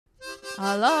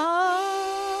Hello.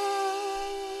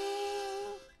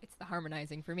 It's the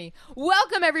harmonizing for me.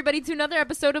 Welcome, everybody, to another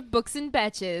episode of Books and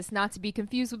Betches. Not to be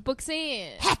confused with Books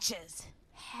and...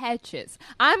 Hatches.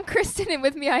 I'm Kristen, and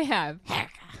with me I have...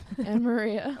 And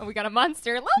Maria. Oh, we got a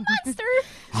monster. Little monster.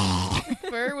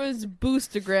 Fur was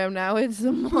Boostagram, now it's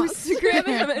a monster.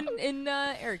 Boostagram and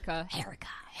Erica.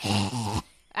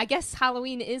 I guess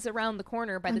Halloween is around the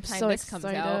corner by the time so this comes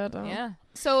out. excited. Yeah.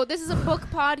 So this is a book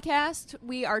podcast.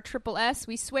 We are Triple S.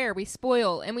 We swear, we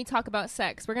spoil, and we talk about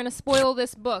sex. We're going to spoil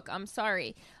this book. I'm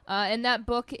sorry. And that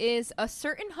book is A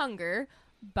Certain Hunger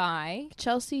by...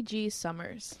 Chelsea G.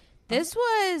 Summers. This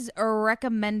was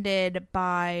recommended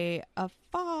by a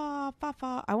I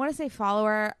want to say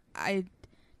follower. I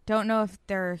don't know if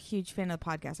they're a huge fan of the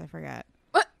podcast. I forget.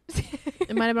 What?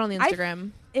 It might have been on the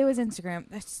Instagram. It was Instagram.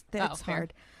 That's fair.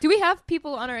 hard. Do we have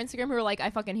people on our Instagram who are like, I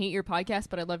fucking hate your podcast,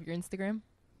 but I love your Instagram?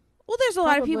 Well, there's a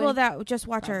lot of Probably. people that just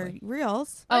watch our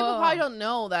reels. People probably don't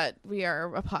know that we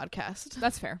are a podcast.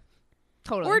 That's fair.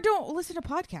 Totally. Or don't listen to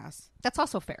podcasts. That's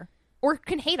also fair. Or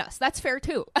can hate us. That's fair,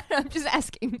 too. I'm just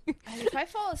asking. If I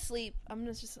fall asleep, I'm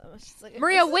just like...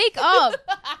 Maria, wake up.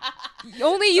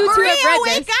 Only you two have read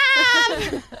wake this.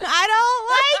 up!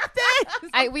 I don't like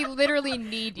this. We literally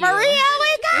need you. Maria,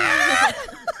 wake up!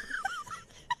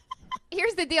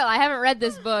 Here's the deal. I haven't read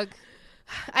this book.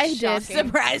 I did. Shocking.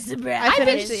 Surprise, surprise. I've been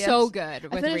finished it, so yes. good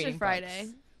with I finished reading it Friday.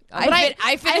 books.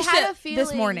 I finished had it a feeling,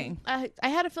 this morning. I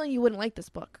had a feeling you wouldn't like this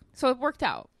book. So it worked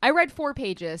out. I read 4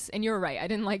 pages, and you were right. I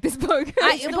didn't like this book. The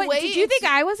But way did you think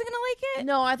I wasn't going to like it?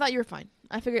 No, I thought you were fine.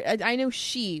 I figured... I knew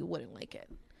she wouldn't like it.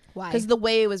 Why? Because the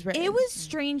way it was written. It was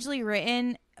strangely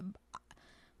written.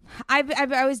 I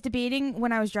was debating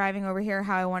when I was driving over here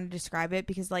how I wanted to describe it,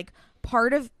 because like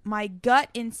part of my gut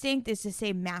instinct is to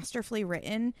say masterfully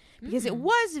written, because it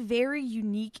was very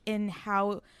unique in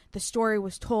how the story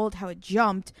was told, how it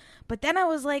jumped. But then I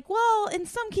was like, well, in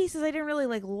some cases I didn't really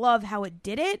like love how it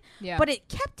did it, but it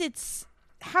kept its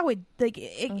how it like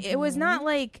it was not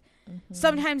like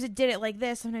sometimes it did it like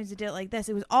this, sometimes it did it like this.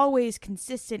 It was always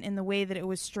consistent in the way that it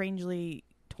was strangely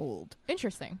told.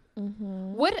 Interesting.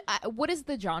 What is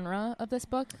the genre of this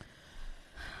book?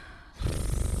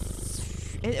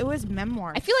 It was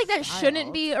memoir. I feel like that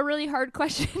shouldn't be a really hard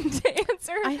question to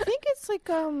answer. I think it's like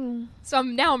So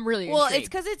I'm really well, intrigued. it's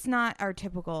because it's not our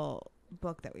typical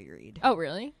book that we read. Oh,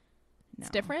 really? No. It's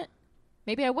different?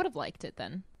 Maybe I would have liked it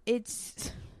then.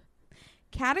 It's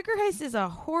categorized as a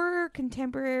horror,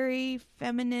 contemporary,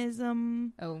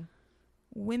 feminism,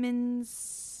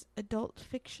 women's adult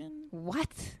fiction.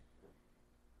 What?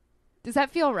 Does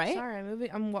that feel right? Sorry,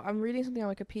 I'm reading something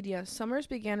on Wikipedia. Summers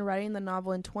began writing the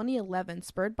novel in 2011,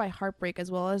 spurred by heartbreak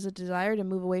as well as a desire to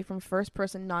move away from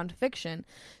first-person nonfiction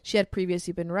she had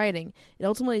previously been writing. It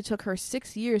ultimately took her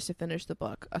 6 years to finish the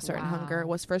book. A Certain Hunger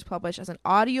was first published as an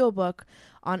audiobook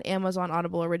on Amazon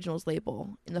Audible Originals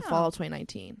label in the fall of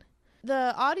 2019.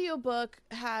 The audiobook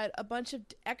had a bunch of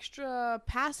extra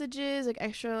passages, like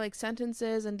extra like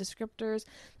sentences and descriptors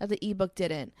that the ebook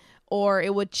didn't, or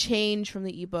it would change from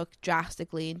the ebook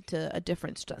drastically to a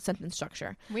different sentence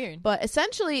structure. Weird. But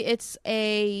essentially, it's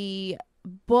a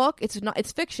book.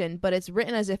 It's fiction, but it's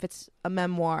written as if it's a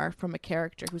memoir from a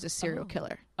character who's a serial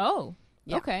killer. Oh,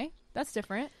 Yeah. okay. That's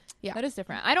different. Yeah. That is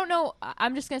different. I don't know.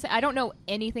 I'm just going to say, I don't know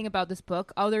anything about this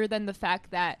book other than the fact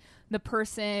that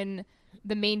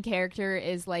the main character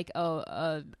is like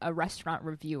a restaurant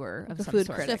reviewer of some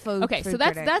sort. Okay, so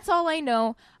that's all I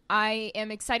know. I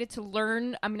am excited to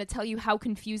learn. I'm going to tell you how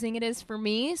confusing it is for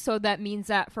me. So that means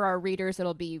that for our readers,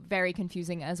 it'll be very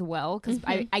confusing as well. Because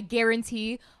I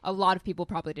guarantee a lot of people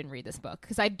probably didn't read this book.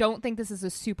 Because I don't think this is a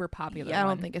super popular one. I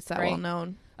don't think it's that well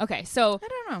known. Okay, so I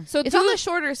don't know. So it's on the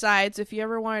shorter side. So if you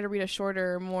ever wanted to read a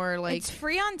shorter, more like it's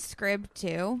free on Scribd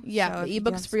too. Yeah, so the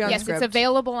ebook's free on Yes, Scribd. it's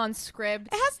available on Scribd.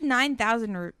 It has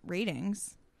 9,000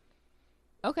 ratings.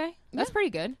 Okay, that's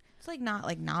pretty good. It's like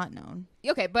not known.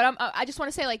 Okay, but I just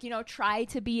want to say, like, try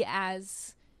to be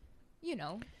as,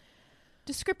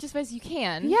 descriptive as you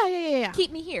can. Yeah. Keep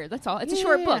me here. That's all. It's a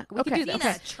short book. We can do that.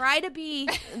 Nina, try to be.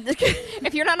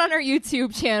 If you're not on our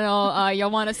YouTube channel, you'll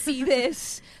want to see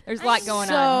this. There's a lot going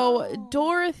on. So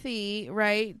Dorothy,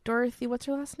 right? Dorothy, what's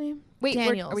her last name? Wait,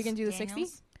 Daniels. are we gonna do the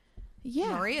 60s? Yeah,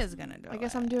 Maria's gonna do it. I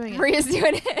guess I'm doing it. Maria's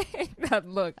doing it. That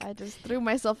look. I just threw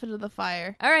myself into the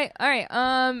fire. All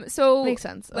right. So Makes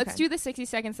sense. Let's do the 60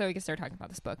 seconds so we can start talking about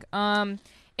this book.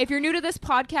 If you're new to this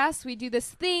podcast, we do this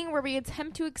thing where we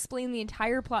attempt to explain the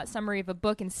entire plot summary of a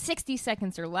book in 60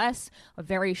 seconds or less, a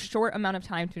very short amount of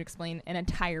time to explain an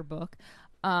entire book.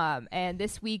 And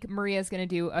this week, Maria's going to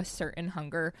do A Certain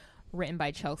Hunger, written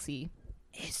by Chelsea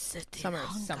It's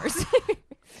Summers.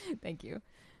 Thank you.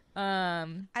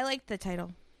 I like the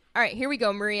title. All right, here we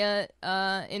go, Maria.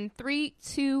 In 3,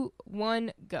 2,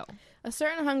 1, go. A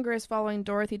certain hunger is following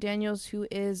Dorothy Daniels, who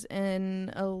is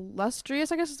an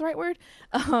illustrious, I guess is the right word,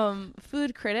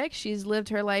 food critic. She's lived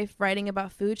her life writing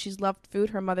about food. She's loved food.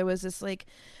 Her mother was this like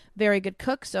very good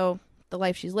cook, so the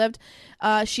life she's lived.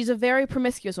 She's a very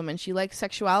promiscuous woman. She likes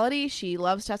sexuality. She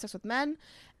loves to have sex with men.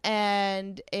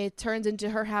 And it turns into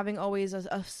her having always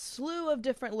a slew of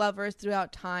different lovers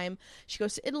throughout time. She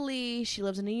goes to Italy. She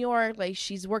lives in New York. Like,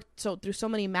 she's worked through so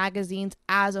many magazines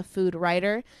as a food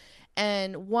writer.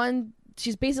 And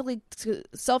she's basically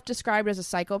self-described as a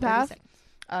psychopath.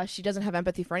 She doesn't have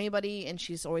empathy for anybody, and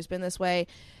she's always been this way.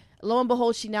 Lo and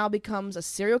behold, she now becomes a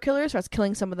serial killer, starts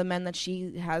killing some of the men that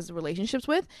she has relationships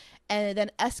with, and it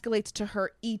then escalates to her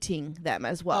eating them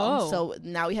as well. So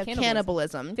now we have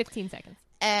cannibalism. 15 seconds.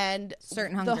 And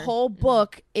certain hunger. The whole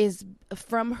book is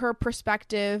from her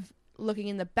perspective, looking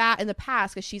in the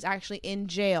past, because she's actually in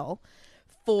jail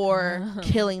for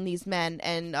killing these men.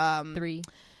 And 3,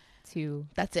 2.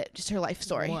 That's it. Just her life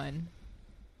story. 1.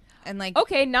 And like,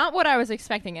 okay, not what I was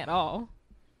expecting at all.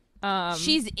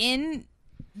 She's in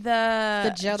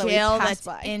the jail that's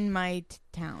by. In my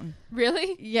town.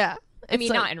 Really? Yeah. I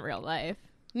mean, not in real life.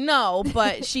 No,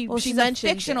 but she mentioned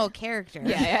a fictional character.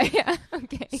 Yeah.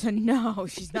 Okay. So no,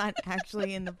 she's not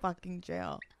actually in the fucking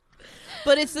jail.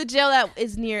 But it's the jail that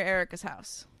is near Erica's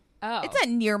house. Oh. It's not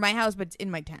near my house, but it's in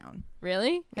my town.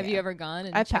 Really? Have you ever gone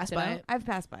and I've passed by it? I've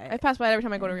passed by it. I pass by it every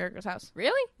time I go to Erica's house.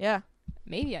 Really? Yeah.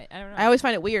 Maybe. I don't know. I always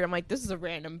find it weird. I'm like, this is a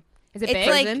random. Is it big?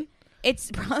 Like, it's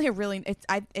probably a really.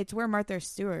 It's where Martha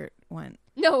Stewart went.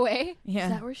 No way. Yeah.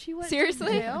 Is that where she went?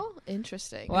 Seriously? Jail?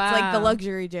 Interesting. Wow. It's like the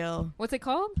luxury jail. What's it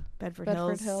called? Bedford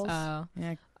Hills. Oh.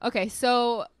 Yeah. Okay,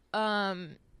 so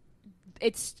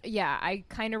it's I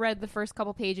kind of read the first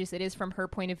couple pages. It is from her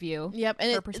point of view. Yep,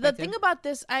 and the thing about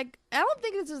this, I don't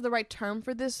think this is the right term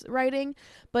for this writing,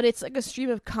 but it's like a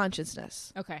stream of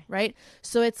consciousness. Okay, right?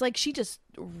 So it's like she just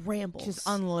rambles, just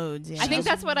unloads. Yeah. I think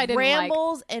that's what I didn't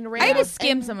rambles like. And rambles. I had to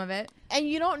skim some of it, and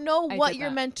you don't know what you're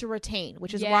meant to retain,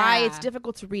 which is why it's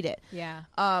difficult to read it. Yeah,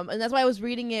 and that's why I was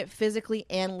reading it physically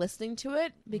and listening to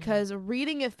it, because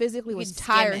reading it physically was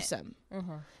tiresome.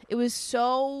 It was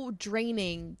so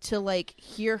draining to like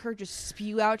hear her just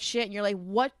spew out shit, and you're like,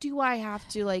 what do I have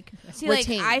to like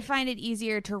retain? Like, I find it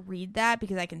easier to read that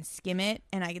because I can skim it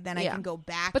and I can go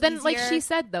back. But then, easier. like she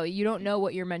said, though, you don't know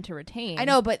what you're meant to retain. I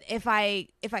know, but if I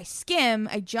skim,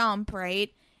 I jump, right?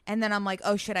 And then I'm like,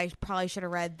 oh shit, I probably should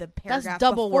have read the paragraph. That's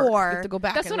double before. work. You have to go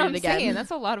back. That's and what read I'm it again. saying.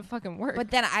 That's a lot of fucking work. But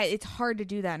then it's hard to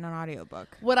do that in an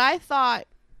audiobook. What I thought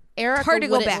Erica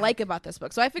wouldn't like about this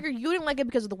book, so I figured you didn't like it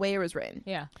because of the way it was written.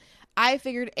 Yeah. I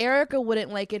figured Erica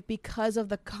wouldn't like it because of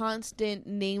the constant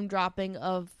name dropping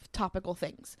of topical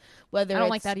things. Whether I don't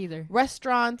it's like that either.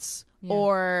 Restaurants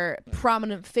or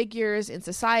prominent figures in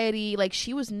society. Like,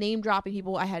 she was name dropping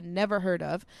people I had never heard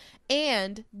of.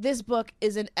 And this book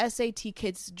is an SAT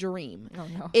kid's dream. Oh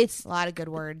no. It's a lot of good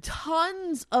words.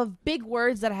 Tons of big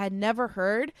words that I had never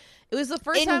heard. It was the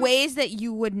first time in ways that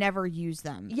you would never use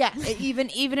them. Yes. even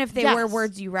if they were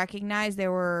words you recognize, they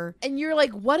were. And you're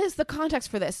like, what is the context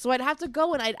for this? So I'd have to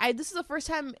go and I this is the first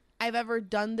time I've ever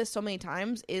done this so many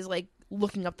times, is like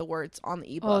looking up the words on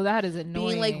the ebook. Oh, that is annoying.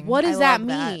 Being like, what does that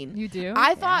mean? You do?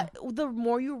 I thought the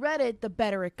more you read it, the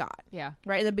better it got. Yeah.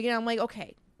 Right? In the beginning, I'm like,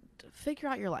 okay, figure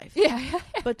out your life. Yeah.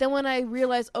 But then when I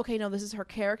realized, okay, no, this is her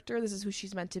character. This is who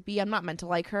she's meant to be. I'm not meant to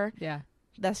like her. Yeah.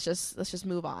 Let's just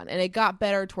move on. And it got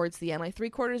better towards the end. Like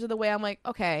 3/4 of the way, I'm like,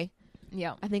 okay.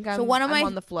 Yeah. I think I'm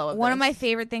on the flow of one of my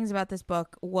favorite things about this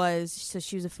book was, so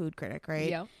she was a food critic, right?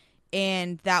 Yeah.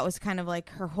 And that was kind of like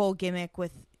her whole gimmick,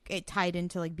 with it tied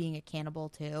into like being a cannibal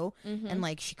too. Mm-hmm. And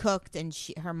like she cooked, and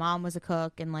her mom was a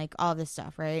cook, and like all this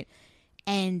stuff, right?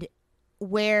 And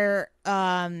where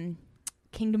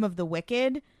Kingdom of the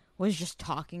Wicked was just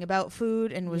talking about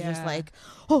food and was just like,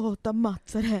 oh, the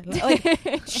mozzarella.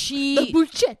 Like, she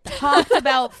talked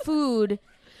about food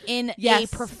in a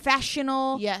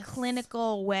professional,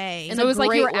 clinical way. And so it was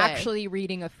like you were actually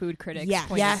reading a food critic's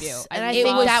point of view. And I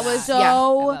think that was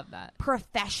so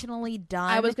professionally done.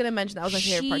 I was going to mention that was my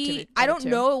favorite part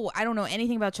too. I don't know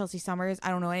anything about Chelsea Summers. I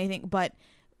don't know anything, but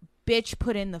bitch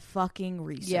put in the fucking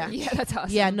research. Yeah, that's awesome.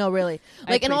 Yeah, no, really.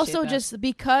 Like, and also just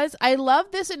because I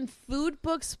love this in food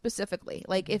books specifically.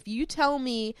 Like, if you tell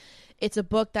me it's a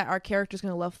book that our character's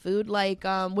going to love food, like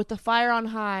With the Fire on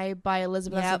High by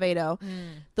Elizabeth Acevedo,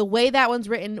 the way that one's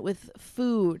written with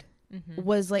food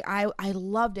was like, I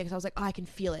loved it because I was like, oh, I can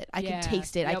feel it. I can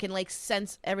taste it. I can like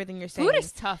sense everything you're saying. Food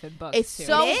is tough in books. It's too.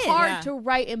 so hard to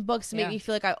write in books to make me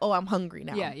feel like I'm hungry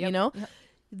now. Yeah, you know?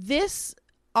 This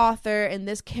author and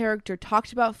this character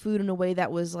talked about food in a way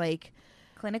that was like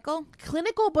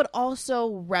clinical, but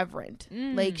also reverent.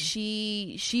 Like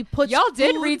she puts y'all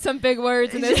did read some big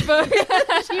words in this book.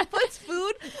 She puts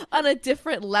food on a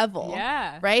different level.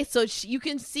 Yeah. Right. So you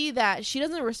can see that she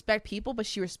doesn't respect people, but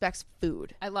she respects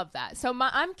food. I love that. So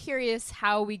I'm curious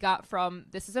how we got from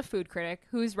this is a food critic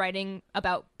who's writing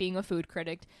about being a food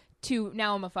critic to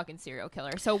now I'm a fucking serial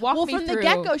killer. So walk me through. From the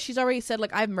get-go, she's already said,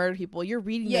 like, I've murdered people. You're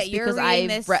reading this because I've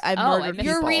murdered people.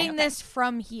 You're reading this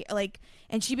from here, like,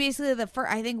 and she basically,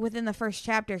 I think within the first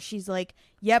chapter, she's like,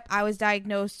 yep, I was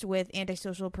diagnosed with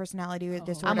antisocial personality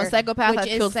disorder. I'm a psychopath. I've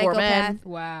killed 4 men.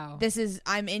 Wow.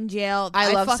 I'm in jail.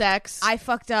 I love sex. I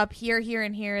fucked up here,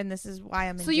 and here, and this is why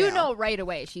I'm in jail. So you know right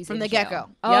away she's from in the jail. get-go.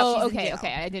 Oh, okay.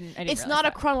 I didn't it's not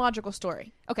a chronological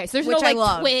story. Okay, so there's no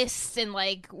like twists and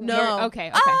like no.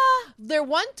 Okay. Their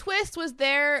one twist was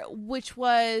there, which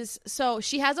was so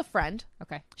she has a friend.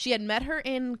 Okay. She had met her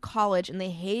in college, and they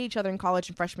hated each other in college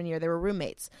in freshman year. They were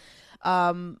roommates.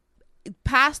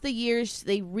 Past the years,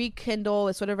 they rekindle.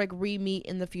 They sort of like re-meet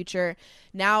in the future.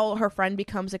 Now her friend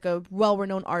becomes like a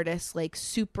well-renowned artist, like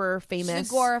super famous.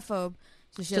 She's agoraphobe.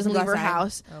 So she doesn't leave her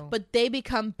house, but they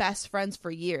become best friends for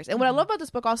years. And what I love about this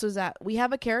book also is that we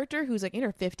have a character who's like in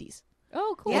her 50s.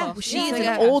 Oh, cool. Yeah, she's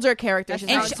an older character.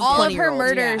 And all of her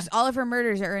murders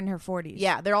are in her 40s.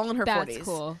 Yeah, they're all in her 40s. That's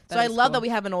cool. So I love that we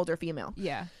have an older female.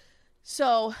 Yeah.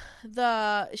 So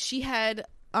she had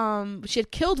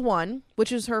killed one,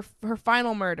 which was her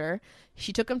final murder.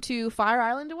 She took him to Fire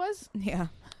Island. It was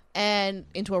and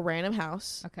into a random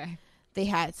house. Okay. They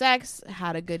had sex,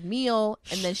 had a good meal,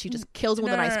 and then she just kills him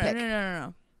with an ice pick.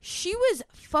 No. She was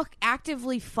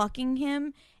actively fucking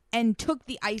him and took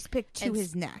the ice pick to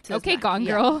his neck. Okay, Gone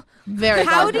Girl. Yeah. Very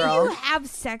How Gone do Girl. you have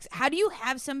sex? How do you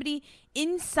have somebody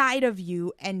inside of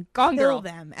you and Gone kill Girl.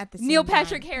 them at the same Neil time?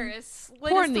 Patrick Harris.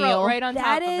 Poor Neil. Right on top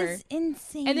of her. That is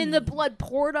insane. And then the blood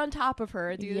poured on top of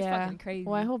her. Dude, it's fucking crazy.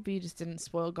 Well, I hope you just didn't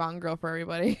spoil Gone Girl for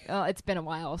everybody. It's been a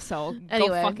while, so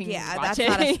anyway, go fucking that's watch it.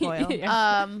 not a spoil.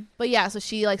 Yeah. But yeah, so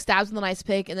she like stabs with an ice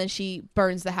pick, and then she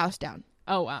burns the house down.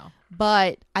 Oh, wow.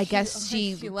 But I guess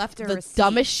she left her the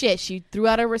dumbest shit. She threw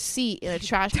out a receipt in a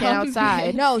trash can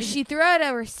outside. No, she threw out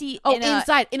a receipt.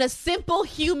 Inside in a simple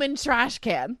human trash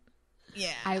can.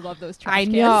 Yeah, I love those trash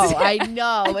cans. I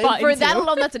know. And for that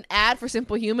alone, that's an ad for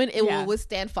Simple Human. It will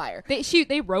withstand fire.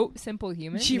 They wrote Simple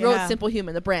Human. She wrote Simple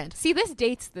Human, the brand. See, this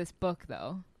dates this book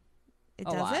though. It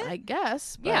does it? I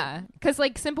guess. Yeah, because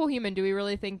like Simple Human, do we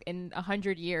really think in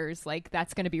 100 years like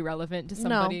that's going to be relevant to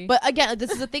somebody? No, but again,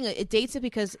 this is the thing. It dates it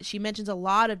because she mentions a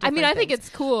lot of different I think it's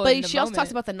cool. But she also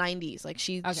talks about the 90s. Like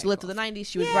she lived through the 90s.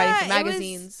 She was writing for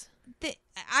magazines.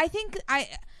 I think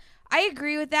I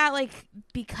agree with that, like,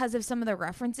 because of some of the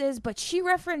references, but she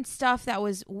referenced stuff that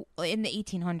was in the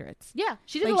 1800s. Yeah,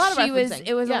 she did a lot of referencing.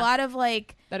 It was a lot of,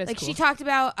 like, that is cool. She talked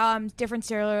about female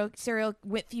serial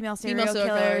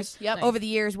killers over the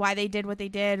years, why they did what they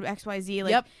did, XYZ.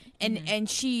 Like, and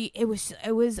it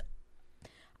was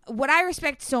what I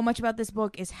respect so much about this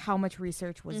book is how much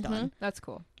research was done. That's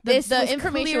cool. The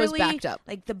information was backed up.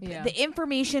 Like, the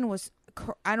information was...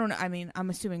 I don't know. I mean, I'm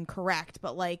assuming correct,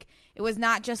 but like, it was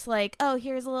not just like, oh,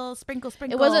 here's a little sprinkle.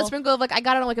 It wasn't a sprinkle of like, I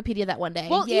got it on Wikipedia that one day.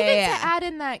 Well, even to add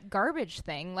in that garbage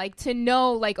thing, like to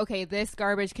know, like, okay, this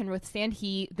garbage can withstand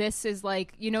heat. This is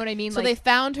like, you know what I mean? So like, they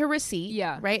found her receipt,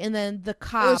 right? And then the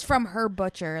cop. It was from her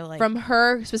butcher, like from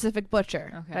her specific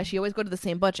butcher. Okay. She always go to the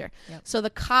same butcher. Yep. So the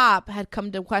cop had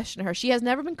come to question her. She has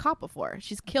never been caught before.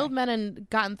 She's killed men and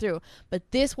gotten through,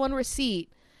 but this one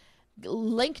receipt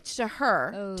linked to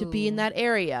her to be in that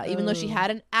area, even though she had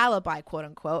an alibi, quote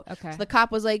unquote. Okay. So the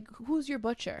cop was like, "Who's your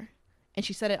butcher?" And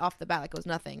she said it off the bat like it was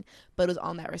nothing, but it was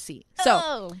on that receipt.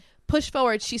 So push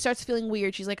forward, she starts feeling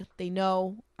weird. She's like, "They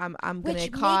know I'm gonna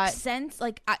get caught." Which makes sense.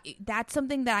 Like that's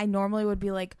something that I normally would be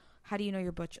like, "How do you know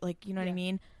your butcher?" Like, you know what I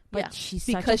mean? But she's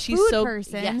such a food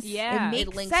person. Yes.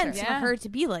 It makes sense for her to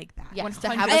be like that. Yes, to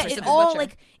have a specific all butcher.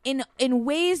 like in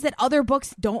ways that other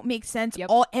books don't make sense. Yep.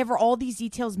 all these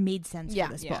details made sense for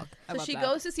this book. So she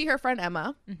goes to see her friend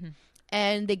Emma,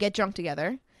 and they get drunk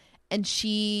together, and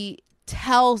she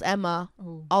tells Emma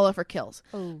all of her kills,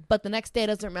 but the next day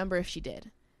doesn't remember if she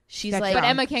did. She's like, but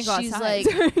Emma can't go outside.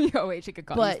 She's like, oh wait, she could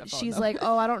call. But she's like,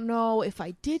 oh, I don't know if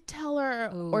I did tell her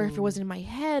or if it was in my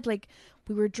head. Like,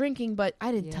 we were drinking, but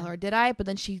I didn't tell her, did I? But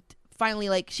then she finally,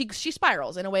 like, she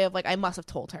spirals in a way of like, I must have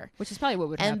told her, which is probably what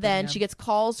would happen. And then she gets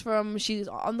calls she's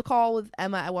on the call with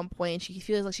Emma at one point, and she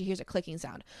feels like she hears a clicking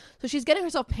sound. So she's getting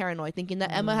herself paranoid, thinking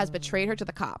that Emma has betrayed her to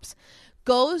the cops.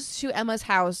 Goes to Emma's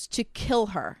house to kill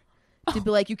her. to be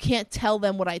like, you can't tell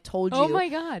them what I told you. Oh my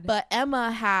God. But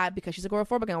Emma had, because she's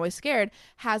agoraphobic and always scared,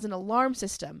 has an alarm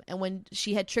system. And when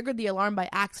she had triggered the alarm by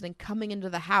accident coming into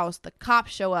the house, the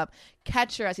cops show up,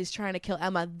 catch her as he's trying to kill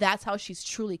Emma. That's how she's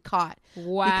truly caught.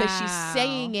 Wow. Because she's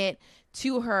saying it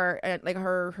to her, like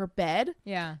her bed,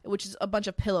 which is a bunch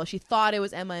of pillows. She thought it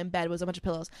was Emma in bed, it was a bunch of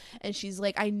pillows, and she's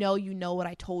like, I know you know what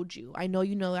I told you. I know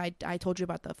you know I told you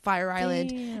about the fire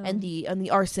island and the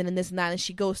arson and this and that. And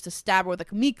she goes to stab her with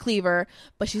a meat cleaver,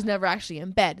 but she's never actually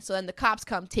in bed. So then the cops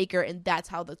come, take her, and that's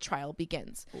how the trial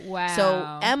begins. Wow.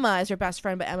 So Emma is her best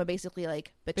friend, but Emma basically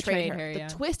like betrayed her. The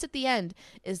twist at the end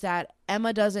is that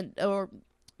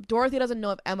Dorothy doesn't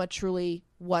know if Emma truly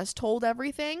was told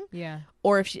everything. Yeah.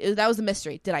 Or if that was the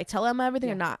mystery. Did I tell Emma everything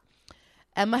or not?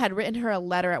 Emma had written her a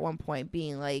letter at one point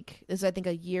being like, this is I think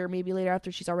a year maybe later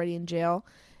after she's already in jail.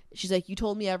 She's like, you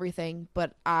told me everything,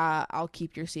 but I'll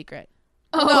keep your secret.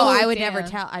 Oh, no, I would never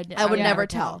tell. I would never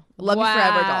tell. Love you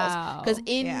forever, dolls. Because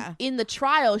in the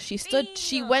trial, she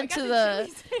went to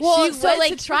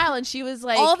the trial and she was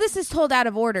like, all this is told out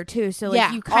of order too. So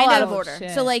like you kind all of out of order.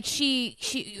 Shit. So like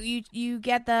you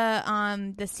get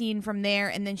the scene from there,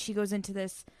 and then she goes into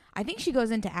this. I think she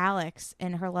goes into Alex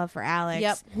and her love for Alex.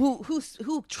 Yep.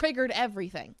 Who triggered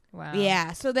everything. Wow.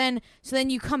 Yeah. So then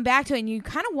you come back to it and you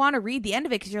kind of want to read the end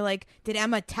of it because you're like, did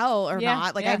Emma tell or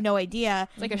not? Like I have no idea.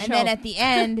 It's like a show. And then at the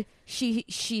end, she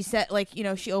said, like,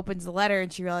 she opens the letter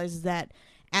and she realizes that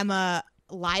Emma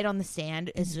lied on the stand.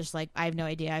 Is just like, I have no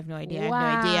idea. I have no idea. Wow.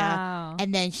 I have no idea.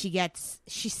 And then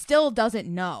she still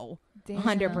doesn't know.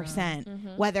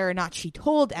 100% whether or not she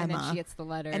told Emma, and then she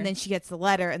gets the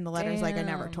letter, and the letter's like, I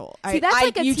never told. See, that's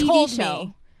like a you TV told show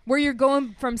me. where you're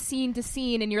going from scene to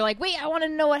scene and you're like, wait, I want to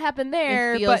know what happened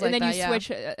there, and then you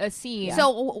switch a scene. So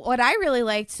what I really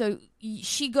liked, so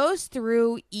she goes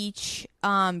through each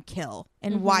kill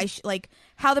and why she, like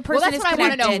how the person is connected. I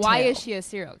want to know. Why is she a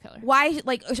serial killer? Why,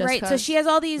 like, just right? So she has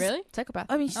all these psychopath.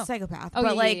 I mean, she's a psychopath,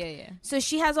 but so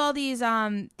she has all these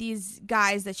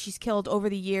guys that she's killed over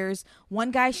the years. One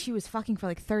guy she was fucking for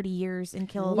like 30 years and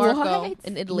killed. Marco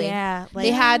in Italy. Yeah, like,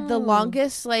 they had the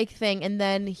longest like thing, and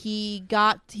then he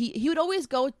would always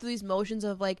go through these motions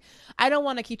of like, I don't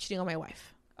want to keep cheating on my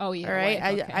wife. Oh yeah, all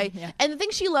right. And the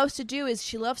thing she loves to do is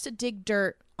she loves to dig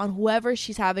dirt on whoever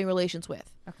she's having relations with.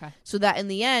 Okay. So that in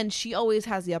the end, she always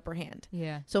has the upper hand.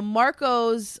 Yeah. So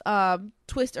Marco's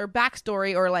twist or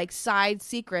backstory or like side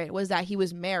secret was that he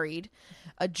was married,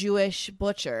 a Jewish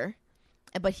butcher,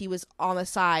 but he was on the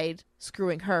side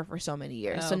screwing her for so many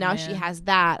years. So now she has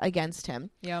that against him.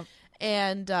 Yep.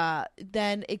 And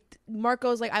then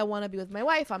Marco's like, I want to be with my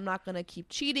wife. I'm not gonna keep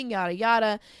cheating. Yada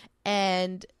yada.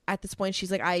 And at this point,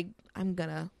 she's like, I'm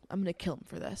gonna kill him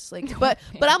for this. Like, but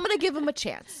I'm gonna give him a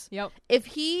chance. Yep. If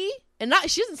he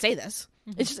she doesn't say this.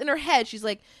 It's just in her head. She's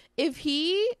like, if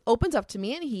he opens up to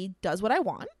me and he does what I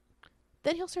want,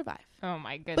 then he'll survive. Oh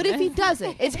my goodness. But if he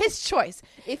doesn't, it's his choice.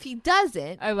 If he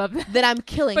doesn't, I love that. Then I'm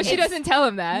killing him. But she doesn't tell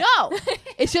him that. No.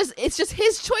 It's just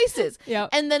his choices. Yeah.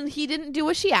 And then he didn't do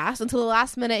what she asked until the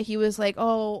last minute. He was like,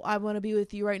 "Oh, I want to be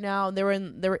with you right now." And they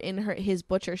were in his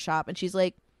butcher shop, and she's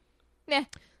like, "Nah."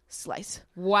 Slice.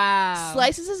 Wow.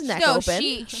 Slices his neck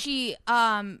open. She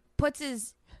puts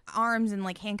his arms in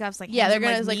like handcuffs, like they're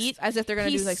gonna like meat, as if they're gonna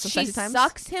do like some sexy times. She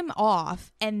sucks him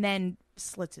off and then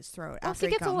slits his throat. After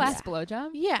he gets a last blowjob.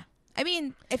 Yeah. I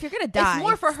mean, if you're gonna die, it's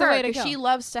more for her because she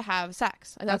loves to have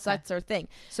sex. That's her thing.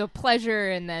 So pleasure,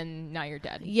 and then now you're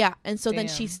dead. Yeah, and so then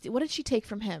what did she take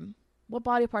from him? What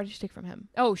body part did she take from him?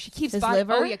 Oh, she keeps his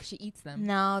liver. Oh yeah, because she eats them.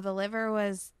 No, the liver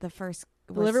was the first.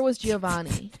 The liver was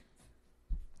Giovanni.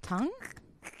 Tongue.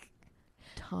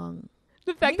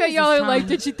 The fact that y'all are like,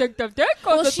 did she take the dick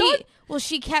or the tongue? Well,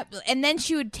 she kept, and then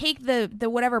she would take the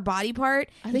whatever body part.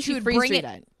 I think she would bring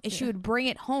it. She would bring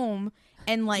it home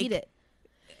and like eat it.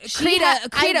 Create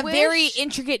a very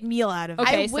intricate meal out of it.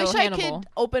 Okay, I wish I could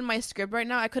open my script right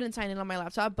now. I couldn't sign in on my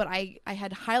laptop, but I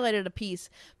had highlighted a piece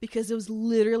because it was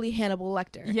literally Hannibal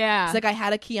Lecter. Yeah. It's like I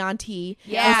had a Chianti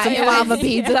and some fava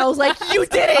beans, and I was like, you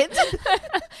did it!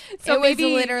 So it was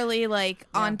literally like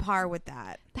on par with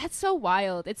that. That's so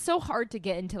wild. It's so hard to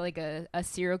get into like a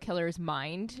serial killer's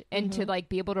mind and to like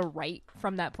be able to write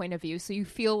from that point of view. So you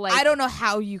feel like I don't know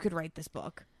how you could write this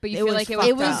book, but you feel like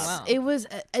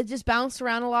it just bounced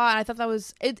around a lot. And I thought that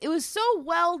was it was so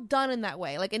well done in that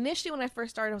way. Like initially when I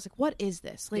first started, I was like, what is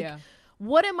this? Like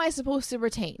what am I supposed to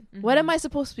retain? What am I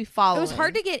supposed to be following? It was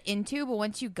hard to get into, but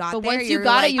once you got there, once you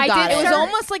got it, you got it. It was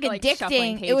almost like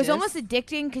addicting. It was almost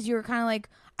addicting because you were kind of like,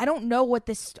 I don't know what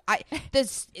this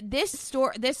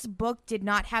book did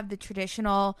not have the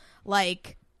traditional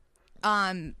like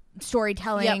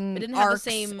storytelling it didn't arcs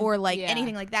have the same or like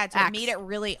anything like that. So it made it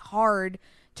really hard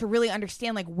to really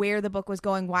understand like where the book was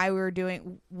going, why we were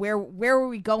doing, where were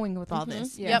we going with all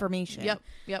this information.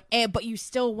 Yep. But you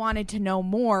still wanted to know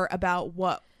more about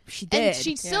what she did. And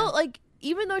she still like,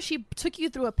 even though she took you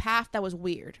through a path that was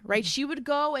weird, right? She would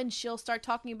go and she'll start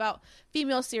talking about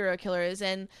female serial killers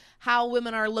and how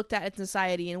women are looked at in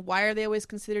society and why are they always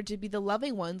considered to be the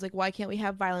loving ones? Like, why can't we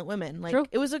have violent women? Like,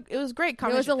 it was great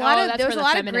conversation. There was a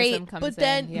lot of great, but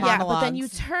then but then you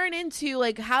turn into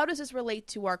like, how does this relate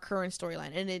to our current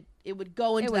storyline? And it would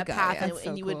go into that path,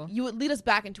 and you would lead us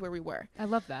back into where we were. I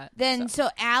love that. Then so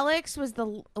Alex was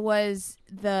the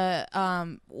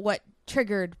what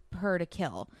triggered her to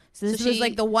kill. So this was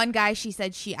like the one guy she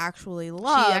said she actually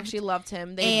loved. She actually loved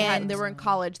him. They were in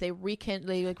college. They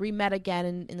re-met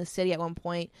again in the city at one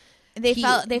point. They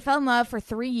fell in love for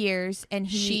 3 years, and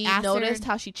she noticed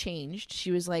how she changed.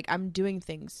 She was like, I'm doing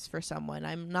things for someone.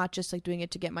 I'm not just like doing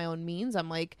it to get my own means. I'm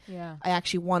like, I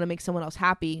actually want to make someone else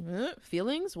happy.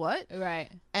 Feelings? What? Right.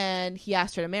 And he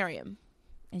asked her to marry him.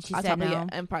 And she said no.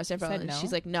 And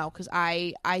she's like, no, because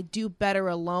I do better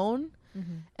alone.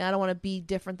 Mm-hmm. And I don't want to be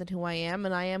different than who I am,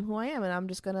 and I am who I am, and I'm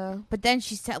just gonna. But then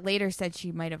she later said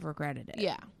she might have regretted it.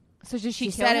 Yeah. So did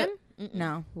she kill him?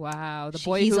 No. Wow. The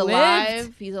boy he's who alive.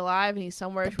 lived. He's alive, and he's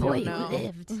somewhere. The boy who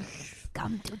lived.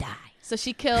 Come to die. So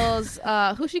she kills.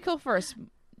 Who she killed first?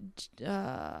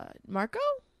 Marco.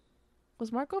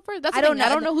 Was Marco first? That's I don't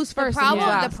know who's first.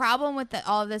 The problem with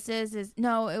all of this is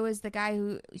no, it was the guy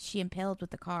who she impaled with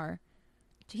the car.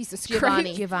 Jesus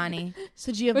Giovanni. Giovanni.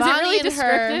 So Giovanni was it really and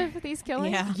descriptive with these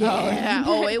killings? Yeah.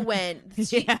 Oh, it went.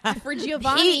 For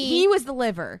Giovanni, he was the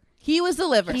liver. He was the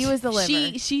liver.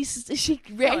 She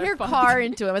ran her car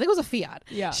into him. I think it was a Fiat.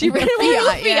 Yeah. She ran into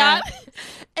a Fiat.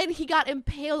 And he got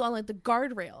impaled on like the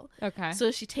guardrail. Okay.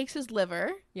 So she takes his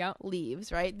liver. Yeah.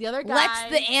 Leaves, right? The other guy lets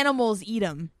the animals eat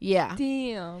him. Yeah.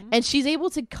 Damn. And she's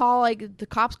able to call, like, the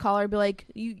cops call her and be like,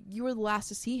 you were the last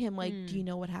to see him. Like, do you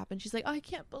know what happened? She's like, oh, I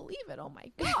can't believe it. Oh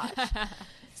my gosh.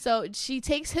 So she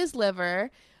takes his liver.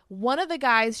 One of the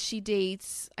guys she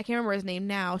dates, I can't remember his name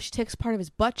now, she takes part of his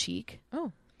butt cheek.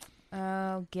 Oh.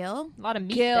 Gil? A lot of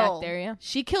meat back there, yeah.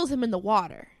 She kills him in the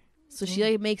water. So she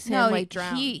like, makes him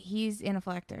drown. He's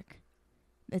anaphylactic.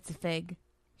 It's a fig.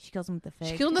 She kills him with the fig.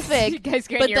 She killed him with the fig. You guys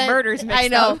getting your murders mixed I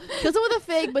know. up. Kills him with a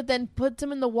fig, but then puts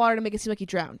him in the water to make it seem like he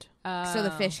drowned. So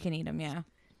the fish can eat him, yeah.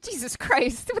 Jesus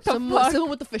Christ. What the fuck? Swimming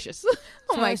with the fishes.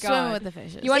 Oh my God. Swimming with the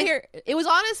fishes. You want to hear? It was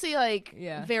honestly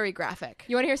very graphic.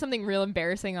 You want to hear something real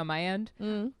embarrassing on my end?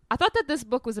 I thought that this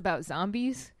book was about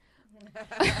zombies.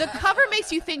 The cover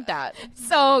makes you think that.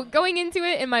 So going into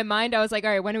it in my mind, I was like,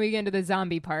 all right, when are we getting to the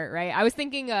zombie part, right? I was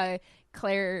thinking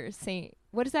Claire St.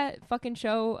 What is that fucking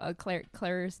show?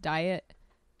 Claire's Diet.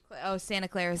 Oh, Santa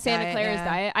Claire's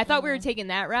Diet. I thought we were taking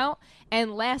that route.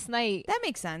 And last night... That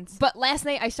makes sense. But last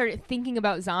night I started thinking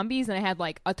about zombies and I had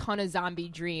like a ton of zombie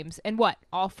dreams. And what?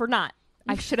 All for naught.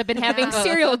 I should have been having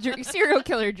serial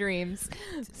killer dreams.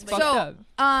 It's fucked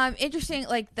up. Interesting.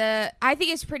 I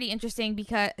think it's pretty interesting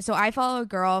because I follow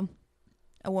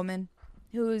a woman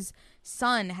whose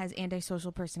son has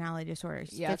antisocial personality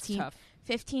disorders. Yeah, 15, that's tough.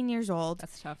 15 years old.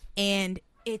 That's tough. And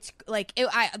it's like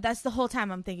that's the whole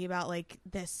time I'm thinking about like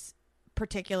this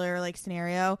particular like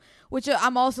scenario, which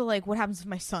I'm also like, what happens if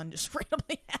my son just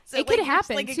randomly has it? It could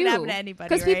happen like, too. It could happen to anybody,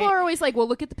 because people are always like, well,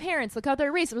 look at the parents, look how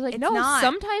they're raised. I was like, it's no, not.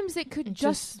 Sometimes it could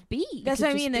just be. That's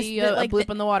what I mean. A blip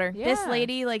in the water. Yeah. This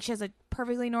lady, like, she has a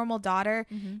perfectly normal daughter,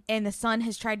 and the son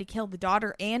has tried to kill the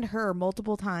daughter and her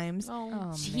multiple times.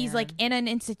 He's like in an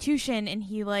institution, and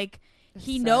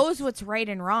he knows what's right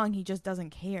and wrong. He just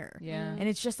doesn't care. Yeah. And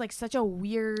it's just like such a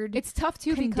weird It's tough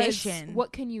too condition. Because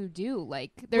what can you do?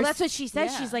 Like, well, that's what she said.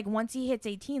 Yeah. She's like, once he hits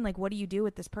 18, like, what do you do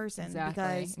with this person?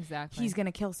 Exactly. Because he's going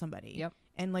to kill somebody. Yep.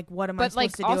 And like, what am I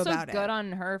supposed to do about it? But also good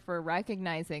on her for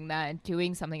recognizing that and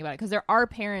doing something about it. Because there are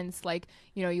parents, like,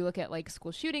 you know, you look at like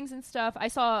school shootings and stuff. I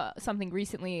saw something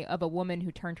recently of a woman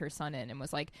who turned her son in and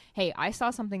was like, hey, I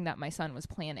saw something that my son was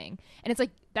planning. And it's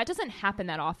like, that doesn't happen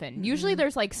that often. Usually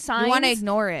there's like signs. You want to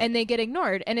ignore it. And they get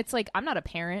ignored. And it's like, I'm not a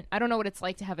parent. I don't know what it's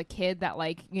like to have a kid that,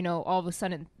 like, you know, all of a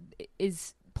sudden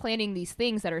is planning these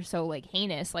things that are so like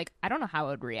heinous. Like, I don't know how I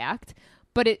would react.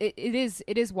 But it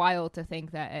is wild to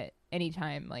think that at any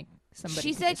time, like, somebody.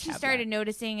 She said she started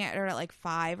noticing it at like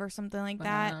 5 or something like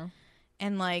that,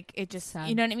 and like it just,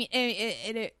 you know what I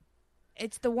mean.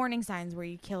 It's the warning signs where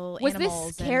you kill animals.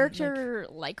 Was this character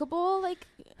likable? Like,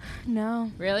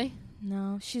 no, really.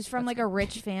 No, she's from like a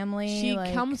rich family. She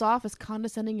comes off as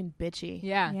condescending and bitchy.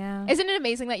 Yeah. Isn't it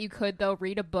amazing that you could though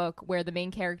read a book where the main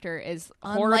character is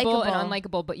horrible and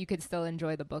unlikable, but you could still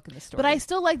enjoy the book and the story? But I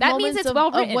still like that means it's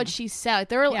well written. Of what she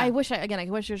said. I wish I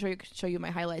could show you my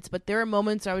highlights, but there are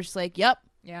moments where I was just like, "Yep,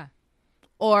 yeah."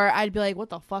 or I'd be like, what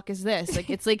the fuck is this?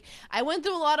 Like, it's like I went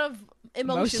through a lot of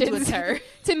emotions with her.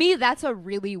 To me, that's a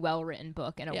really well written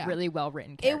book and a really well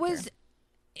written character. It was,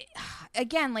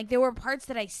 again, like there were parts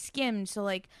that I skimmed, so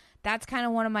like that's kind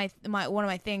of one of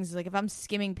my things. Like if I'm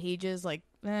skimming pages, like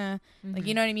like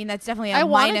you know what I mean. That's definitely a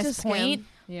minus point.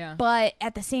 Yeah. But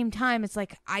at the same time, it's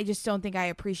like I just don't think I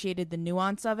appreciated the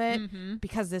nuance of it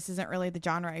because this isn't really the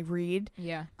genre I read.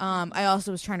 Yeah. I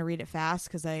also was trying to read it fast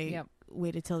because I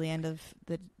waited till the end of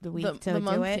the week to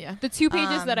do it. Yeah. The 2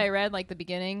 pages that I read, like the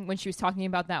beginning when she was talking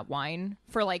about that wine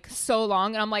for like so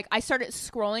long, and I'm like, I started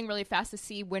scrolling really fast to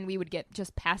see when we would get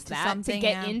just past that to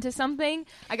get into something.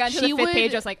 I got into the 5th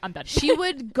page. I was like, I'm done. She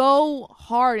would go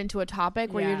hard into a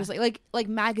topic where you're just like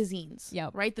magazines,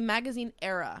 right? The magazine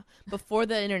era before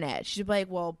the internet. She'd be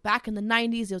like, well, back in the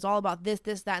 90s, it was all about this,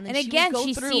 that, and then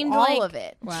she seemed all like of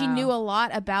it. Wow. She knew a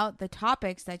lot about the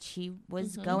topics that she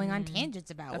was going on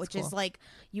tangents about, which is like,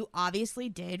 you obviously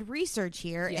did research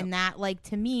here, and that, like,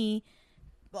 to me,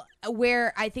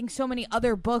 where I think so many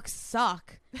other books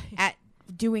suck at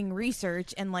doing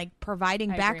research and like providing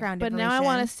background information. But now I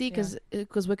want to see,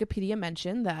 because Wikipedia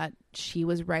mentioned that she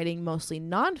was writing mostly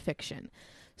nonfiction,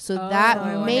 so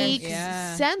that makes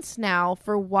sense now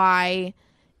for why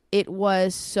it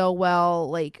was so well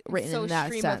like written in that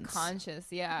sense. So stream of conscious,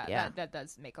 that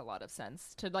does make a lot of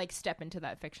sense to like step into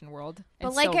that fiction world.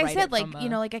 But like I said, like you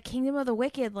know, like a Kingdom of the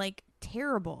Wicked, like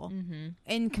terrible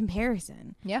in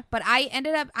comparison. Yeah. But I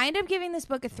ended up giving this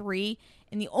book a 3,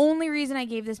 and the only reason I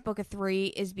gave this book a 3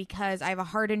 is because I have a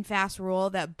hard and fast rule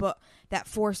that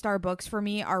 4-star books for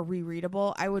me are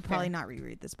rereadable. I would probably not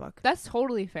reread this book. That's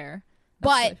totally fair.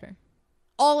 Totally fair.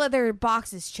 All other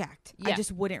boxes checked. I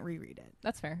just wouldn't reread it.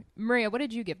 That's fair. Maria, what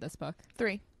did you give this book?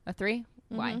 3. A 3?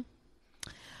 Why?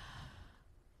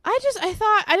 I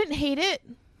thought I didn't hate it,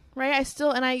 right?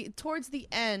 Towards the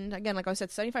end, again, like I said,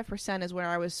 75% is where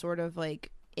I was sort of like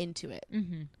into it.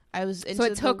 I was into so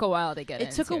it took a while to get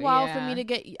it took a while for me to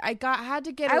get I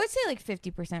would say like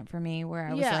 50% for me, where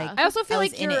I was like, I also feel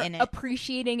like you're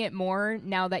appreciating it more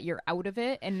now that you're out of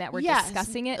it and that we're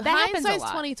discussing it. That happens a lot.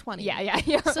 2020.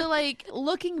 Yeah. So like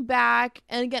looking back,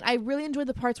 and again, I really enjoyed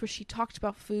the parts where she talked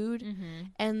about food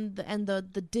and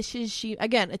the dishes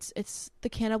it's the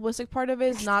cannibalistic part of it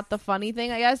is not the funny thing,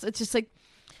 I guess. It's just like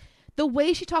the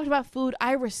way she talked about food,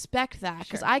 I respect that,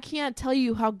 because I can't tell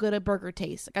you how good a burger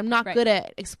tastes. Like, I'm not good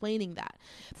at explaining that.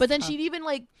 But then she'd even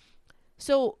like,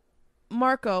 so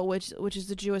Marco, which is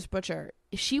the Jewish butcher,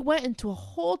 she went into a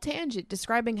whole tangent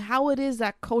describing how it is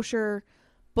that kosher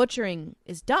butchering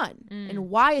is done and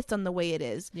why it's done the way it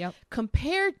is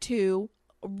compared to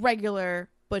regular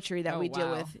butchery that we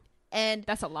deal with. And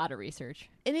that's a lot of research.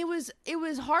 And it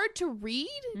was hard to read.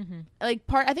 Like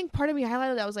I think part of me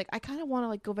highlighted that. I was like, I kind of want to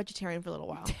like go vegetarian for a little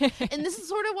while. And this is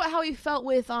sort of how he felt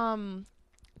with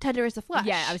Tender is the Flesh.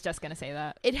 Yeah, I was just gonna say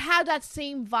that. It had that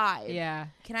same vibe. Yeah.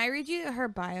 Can I read you her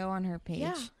bio on her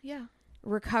page? Yeah.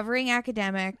 Recovering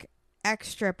academic,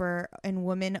 ex-stripper, and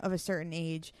woman of a certain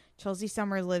age, Chelsea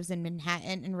Summer lives in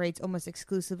Manhattan and writes almost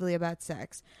exclusively about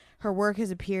sex. Her work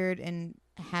has appeared in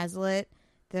Hazlitt,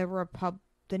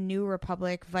 The New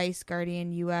Republic, Vice,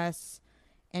 Guardian, U.S.,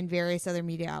 and various other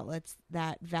media outlets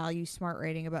that value smart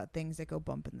writing about things that go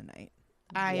bump in the night.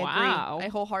 I agree. I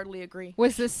wholeheartedly agree.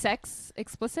 Was the sex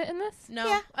explicit in this? No.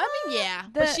 Yeah. I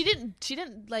mean, but she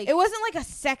didn't like. It wasn't like a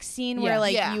sex scene where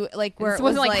like you like where it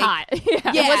wasn't like hot. It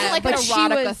wasn't like an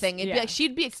erotica thing. It'd be like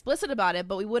she'd be explicit about it,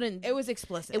 but we wouldn't. It was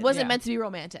explicit. It wasn't meant to be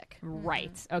romantic.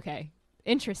 Right. Okay.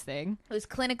 Interesting. It was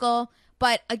clinical,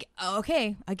 but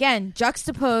again,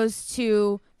 juxtaposed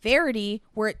to Verity,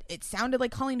 where it sounded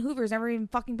like Colleen Hoover's never even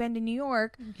fucking been to New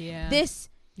York. Yeah. This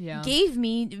gave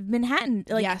me Manhattan.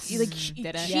 Like, she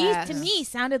to me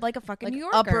sounded like a fucking like New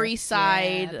Yorker. Upper East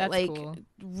Side, like cool.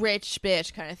 Rich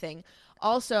bitch kind of thing.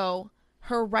 Also,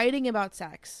 her writing about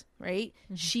sex, right?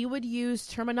 She would use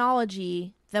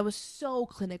terminology that was so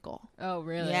clinical. Oh,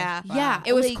 really? Yeah. Wow. Yeah.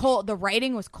 It was cold. The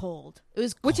writing was cold. It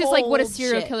was Which is like what a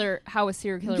serial killer, how a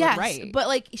serial killer would write. But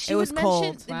like she would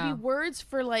mention, there'd be words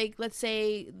for like, let's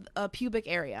say a pubic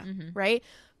area, right?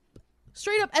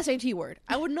 Straight up SAT word.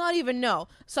 I would not even know.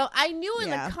 So I knew in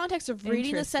the context of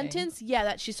reading the sentence,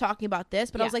 that she's talking about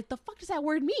this, but I was like, the fuck does that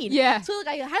word mean? Yeah. So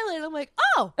like I highlighted, I'm like,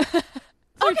 oh,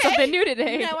 learned something new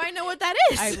today. Now I know what that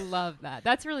is. I love that.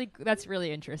 That's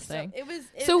really interesting.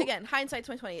 So again, hindsight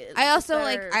 2020. I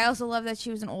also love that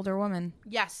she was an older woman.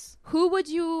 Yes. Who would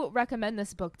you recommend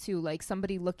this book to? Like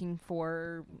somebody looking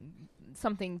for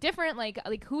something different? Like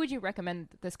who would you recommend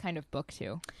this kind of book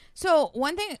to? So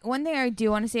one thing I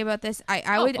do want to say about this,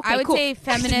 I would cool. say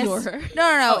feminist.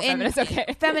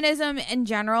 Feminism in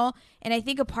general, and I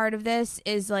think a part of this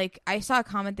is like I saw a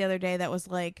comment the other day that was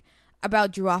like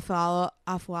about Drew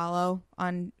Afualo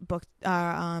on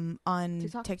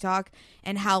TikTok,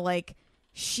 and how like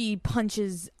she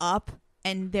punches up.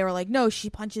 And they were like, no,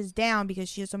 she punches down because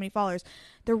she has so many followers.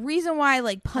 The reason why,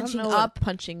 like, punching I don't know up, what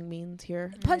punching means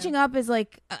here. Punching up is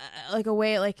like a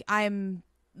way, like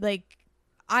you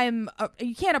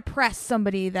can't oppress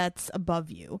somebody that's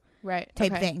above you, right?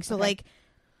 Type thing. So like,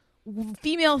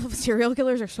 female serial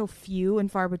killers are so few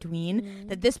and far between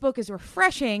that this book is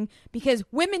refreshing because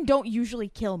women don't usually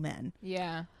kill men.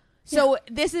 Yeah. So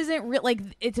this isn't like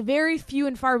it's very few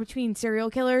and far between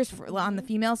serial killers on the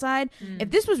female side.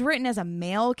 If this was written as a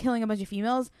male killing a bunch of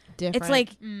females, it's like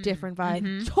different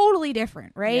vibe, totally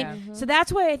different, right? Yeah. So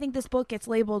that's why I think this book gets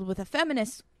labeled with a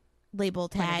feminist label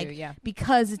tag,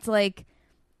 because it's like,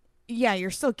 yeah,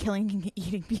 you're still killing and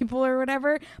eating people or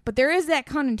whatever, but there is that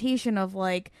connotation of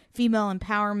like female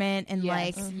empowerment and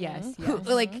like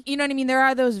like, you know what I mean? There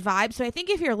are those vibes. So I think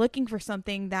if you're looking for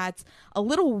something that's a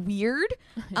little weird,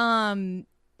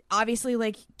 obviously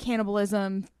like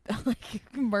cannibalism, like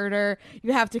murder,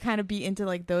 you have to kind of be into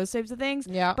like those types of things.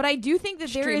 Yeah. But I do think that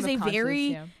there is a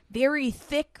very, very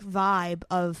thick vibe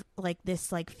of like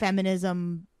this like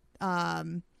feminism,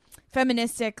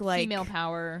 feministic, like female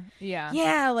power,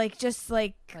 like just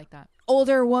like that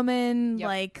older woman,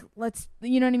 like let's,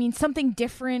 you know what I mean, something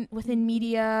different within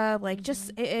media, like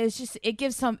just it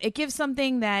gives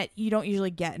something that you don't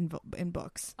usually get in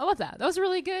books. I love that. That was a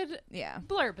really good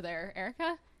blurb there,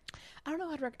 Erica. I don't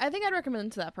know. I think I'd recommend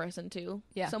it to that person too.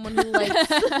 Yeah, someone who likes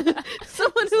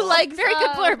someone who likes very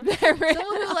good blurb there.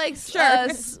 Someone who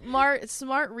likes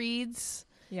smart reads.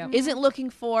 Yeah, isn't looking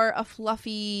for a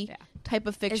fluffy type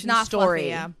of fiction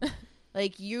story. Fluffy,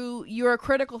 like you're a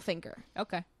critical thinker.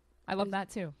 Okay, I love that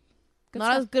too. Good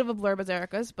Not stuff. As good of a blurb as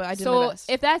Erica's, but I did my best.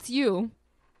 So if that's you,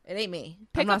 it ain't me.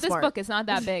 Pick up this book. It's not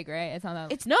that big, right? It's not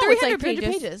that. It's like 300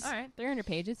 pages. All right, 300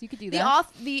 pages. You could do that.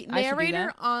 The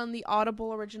narrator on the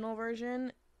Audible original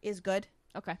version is good.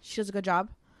 Okay, she does a good job.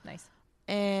 Nice.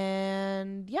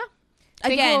 And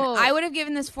again, I would have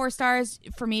given this 4 stars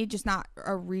for me, just not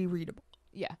a rereadable.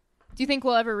 Yeah. Do you think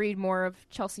we'll ever read more of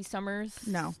Chelsea Summers?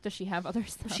 No. Does she have other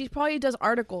stuff? She probably does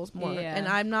articles more, and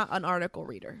I'm not an article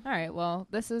reader. All right, well,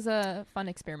 this is a fun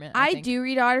experiment. I do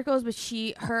read articles, but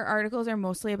her articles are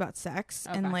mostly about sex,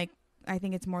 and like I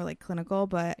think it's more like clinical,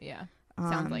 but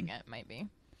sounds like it might be.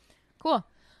 Cool.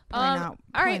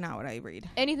 Probably not what I read.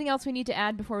 Anything else we need to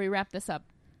add before we wrap this up?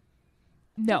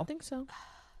 No. I don't think so.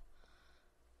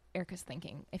 Erica's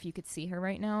thinking. If you could see her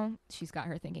right now, she's got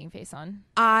her thinking face on.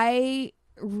 I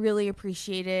really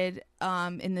appreciated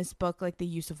in this book like the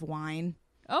use of wine.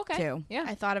 Okay. Too. Yeah.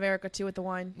 I thought of Erica too with the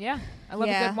wine. Yeah. I love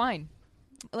a good wine.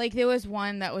 Like there was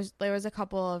a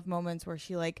couple of moments where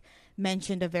she like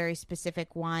mentioned a very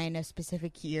specific wine, a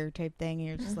specific year type thing, and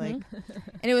you're just like, and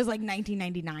it was like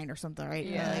 1999 or something, right?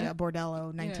 Yeah. Like a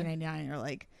Bordello 1999. You're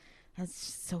like, that's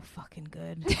so fucking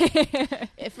good.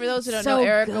 For those who don't know,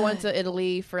 Erica went to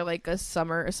Italy for like a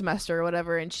semester or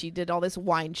whatever, and she did all this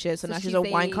wine shit. So now she's a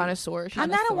wine connoisseur. I'm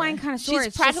not a wine connoisseur.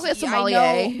 She's practically a sommelier.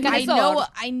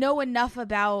 I know enough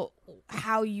about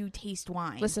how you taste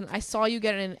wine. Listen, I saw you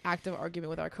get in an active argument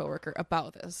with our coworker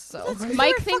about this. So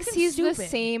Mike thinks he's the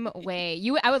same way.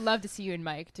 I would love to see you and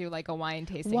Mike do like a wine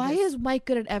tasting. Why is Mike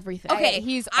good at everything? Okay,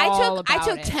 I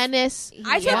took tennis.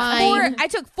 I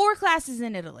took 4 classes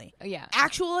in Italy. Yeah,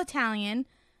 actual Italian,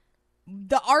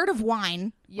 the art of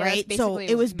wine. Right, so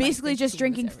it was basically just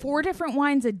drinking 4 different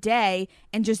wines a day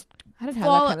and just. I didn't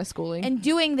have that kind of schooling. And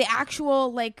doing the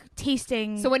actual, like,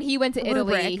 tasting. So when he went to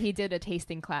Italy, he did a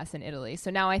tasting class in Italy.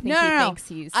 So now I think thinks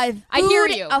he's... I hear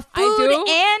you. A food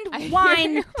and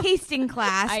wine tasting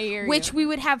class, which we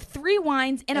would have 3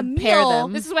 wines and a meal.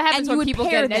 Them. This is what happens when people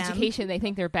get an education. They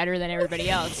think they're better than everybody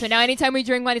else. So now anytime we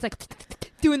drink wine, he's like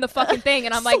doing the fucking thing.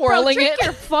 And I'm like, bro, drink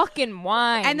your fucking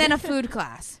wine. And then a food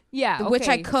class. Yeah, which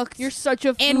I cooked. You're such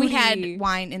a foodie. And we had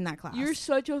wine in that class. You're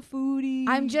such a foodie.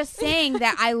 I'm just saying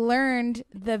that I learned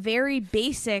the very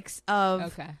basics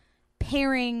of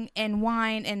pairing and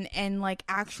wine and like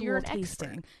actual tasting.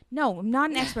 Expert. No, I'm not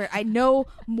an expert. I know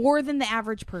more than the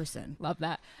average person. Love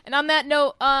that. And on that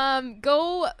note,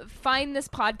 go find this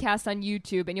podcast on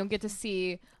YouTube and you'll get to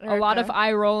see a lot of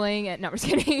eye rolling. And no, I'm just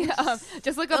kidding.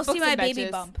 Just look up Books see my and baby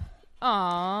Betches. bump.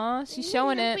 Aw, she's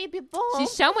showing it.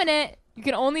 She's showing it. You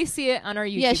can only see it on our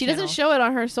YouTube Yeah, she doesn't show it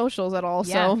on her socials at all.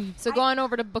 Yeah. So go on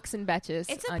over to Books and Betches.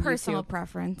 It's a on personal YouTube.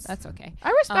 preference. That's okay.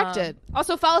 I respect it.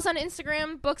 Also, follow us on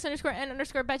Instagram,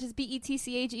 books_and_Betches,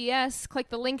 BETCHES. Click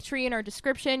the link tree in our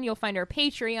description. You'll find our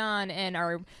Patreon and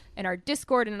our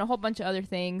Discord and a whole bunch of other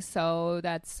things. So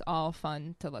that's all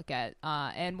fun to look at.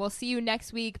 And we'll see you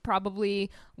next week, probably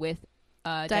with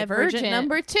Divergent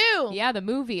number 2. Yeah, our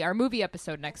movie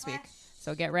episode next week.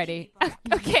 So get ready.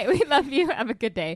 Okay, we love you. Have a good day.